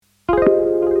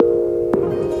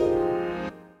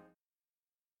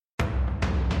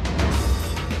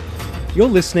You're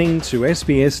listening to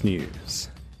SBS News.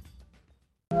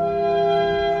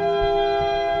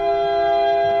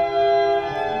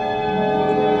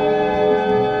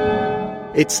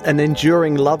 It's an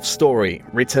enduring love story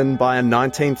written by a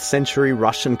 19th century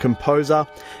Russian composer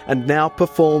and now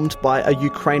performed by a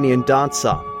Ukrainian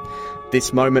dancer.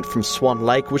 This moment from Swan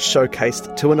Lake was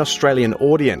showcased to an Australian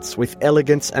audience with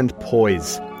elegance and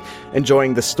poise.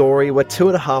 Enjoying the story were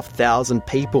 2,500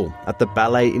 people at the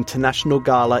Ballet International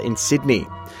Gala in Sydney.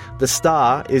 The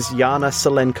star is Yana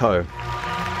Salenko.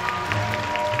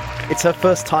 It's her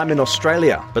first time in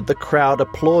Australia, but the crowd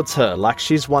applauds her like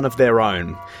she's one of their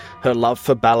own. Her love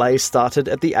for ballet started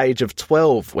at the age of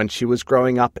 12 when she was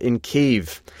growing up in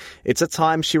Kyiv. It's a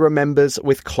time she remembers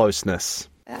with closeness.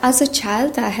 As a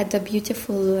child, I had a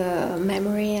beautiful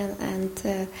memory,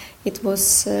 and it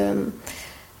was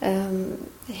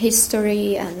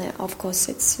history, and of course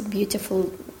it's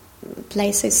beautiful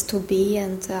places to be,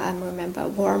 and I remember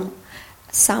warm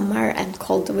summer and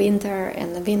cold winter,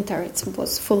 and the winter it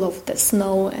was full of the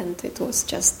snow, and it was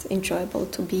just enjoyable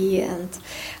to be, and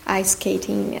ice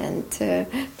skating and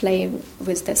playing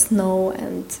with the snow,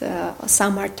 and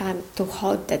summertime too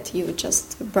hot that you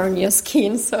just burn your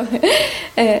skin, so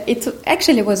it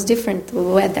actually was different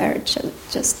weather,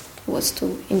 just was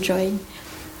to enjoy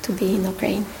to be in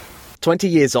Ukraine. 20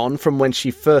 years on from when she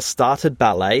first started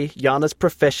ballet, Yana's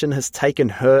profession has taken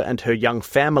her and her young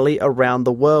family around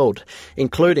the world,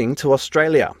 including to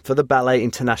Australia for the Ballet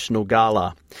International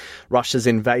Gala. Russia's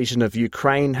invasion of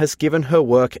Ukraine has given her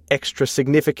work extra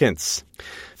significance.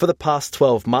 For the past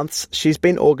 12 months, she's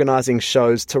been organising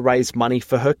shows to raise money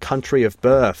for her country of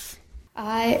birth.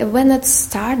 When it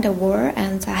started the war,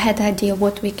 and I had idea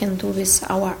what we can do with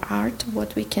our art,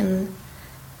 what we can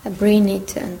bring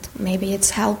it, and maybe it's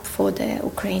help for the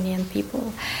Ukrainian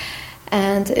people.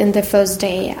 And in the first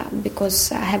day,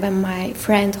 because I have my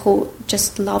friend who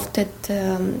just loved it,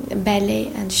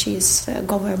 ballet, and she's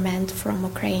government from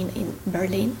Ukraine in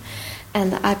Berlin,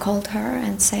 and I called her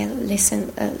and said,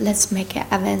 listen, let's make an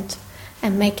event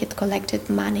and make it collected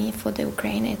money for the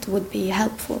Ukraine. It would be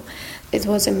helpful. It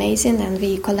was amazing, and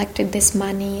we collected this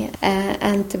money,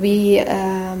 and we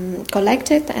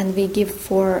collected and we give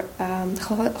for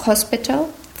hospital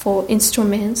for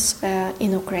instruments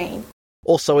in Ukraine.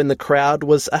 Also in the crowd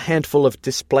was a handful of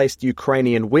displaced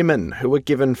Ukrainian women who were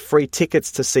given free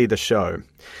tickets to see the show.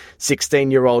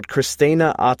 16-year-old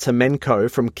Kristina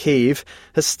Artemenko from Kyiv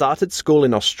has started school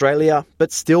in Australia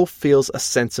but still feels a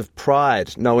sense of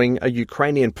pride knowing a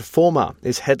Ukrainian performer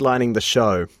is headlining the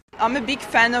show. I'm a big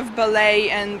fan of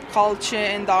ballet and culture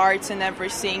and arts and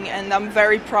everything, and I'm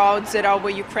very proud that our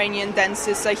Ukrainian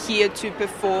dancers are here to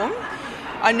perform.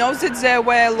 I know that there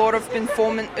were a lot of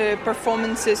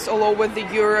performances all over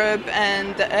Europe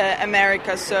and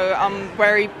America, so I'm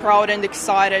very proud and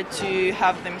excited to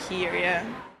have them here. Yeah.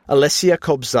 Alessia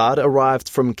Kobzad arrived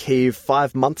from Kyiv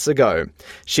 5 months ago.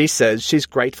 She says she's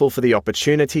grateful for the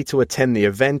opportunity to attend the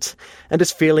event and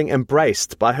is feeling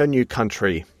embraced by her new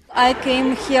country. I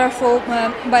came here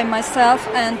by myself,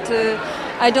 and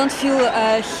I don't feel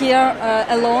here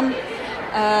alone.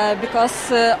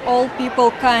 Because all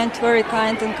people very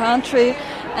kind in country,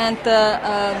 and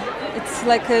it's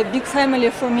like a big family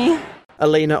for me.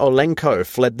 Alina Olenko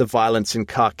fled the violence in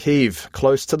Kharkiv,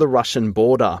 close to the Russian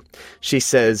border. She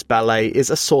says ballet is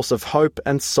a source of hope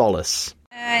and solace.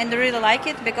 And I really like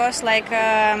it because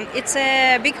it's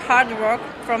a big hard work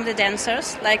from the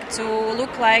dancers, to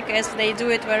look like as they do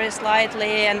it very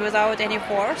slightly and without any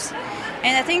force.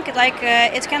 And I think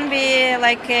it can be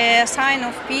like a sign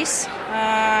of peace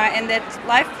and that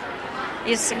life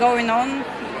is going on,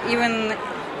 even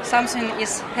something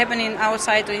is happening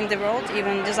outside in the world,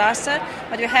 even disaster,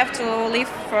 but we have to live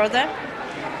further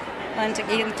and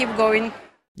keep going.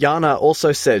 Yana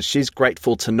also says she's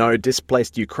grateful to know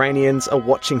displaced Ukrainians are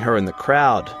watching her in the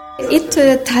crowd. It's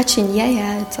touching,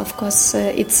 yeah. It's, of course,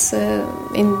 it's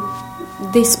in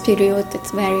this period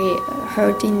it's very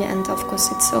hurting, and of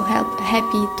course it's so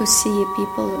happy to see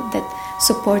people that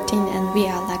supporting, and we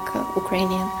are like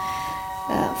Ukrainian,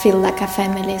 feel like a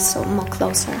family, so more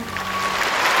closer.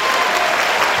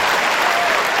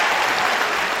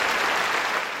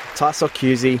 Tasso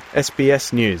Cusi,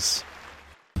 SBS News.